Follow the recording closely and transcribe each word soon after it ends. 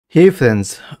Hey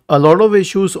friends, a lot of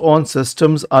issues on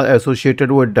systems are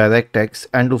associated with DirectX,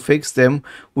 and to fix them,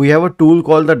 we have a tool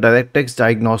called the DirectX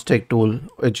Diagnostic Tool,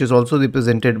 which is also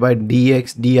represented by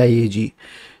DxDiag.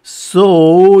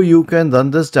 So you can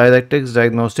run this DirectX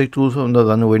Diagnostic Tool from the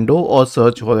Run window or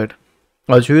search for it.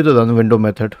 I'll show you the Run window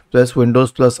method. Press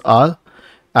Windows plus R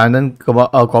and then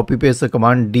copy paste the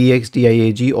command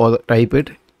DxDiag or type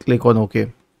it. Click on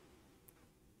OK.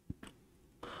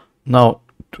 Now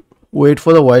wait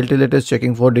for a while till it is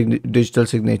checking for digital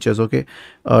signatures, okay,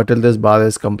 till this bar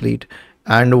is complete.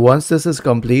 And once this is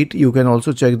complete, you can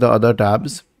also check the other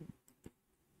tabs.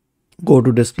 Go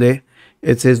to display,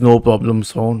 it says no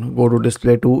problems found. Go to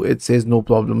display 2, it says no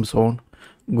problems found.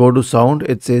 Go to sound,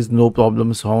 it says no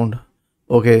problems found,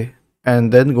 okay.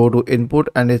 And then go to input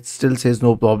and it still says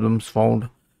no problems found.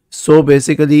 So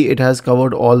basically it has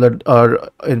covered all the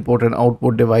input and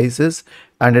output devices,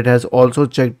 and it has also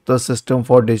checked the system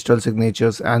for digital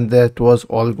signatures, and that was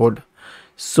all good.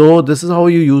 So this is how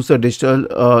you use the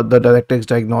DirectX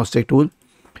diagnostic tool.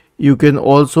 You can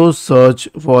also search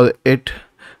for it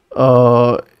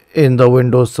in the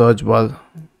Windows search bar.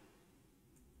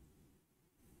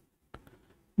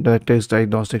 DirectX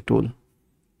diagnostic tool.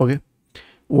 Okay.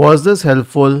 Was this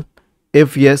helpful?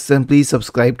 If yes, then please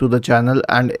subscribe to the channel,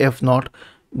 and if not,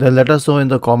 then let us know in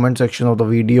the comment section of the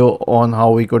video on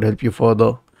how we could help you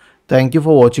further. Thank you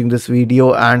for watching this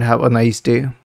video and have a nice day.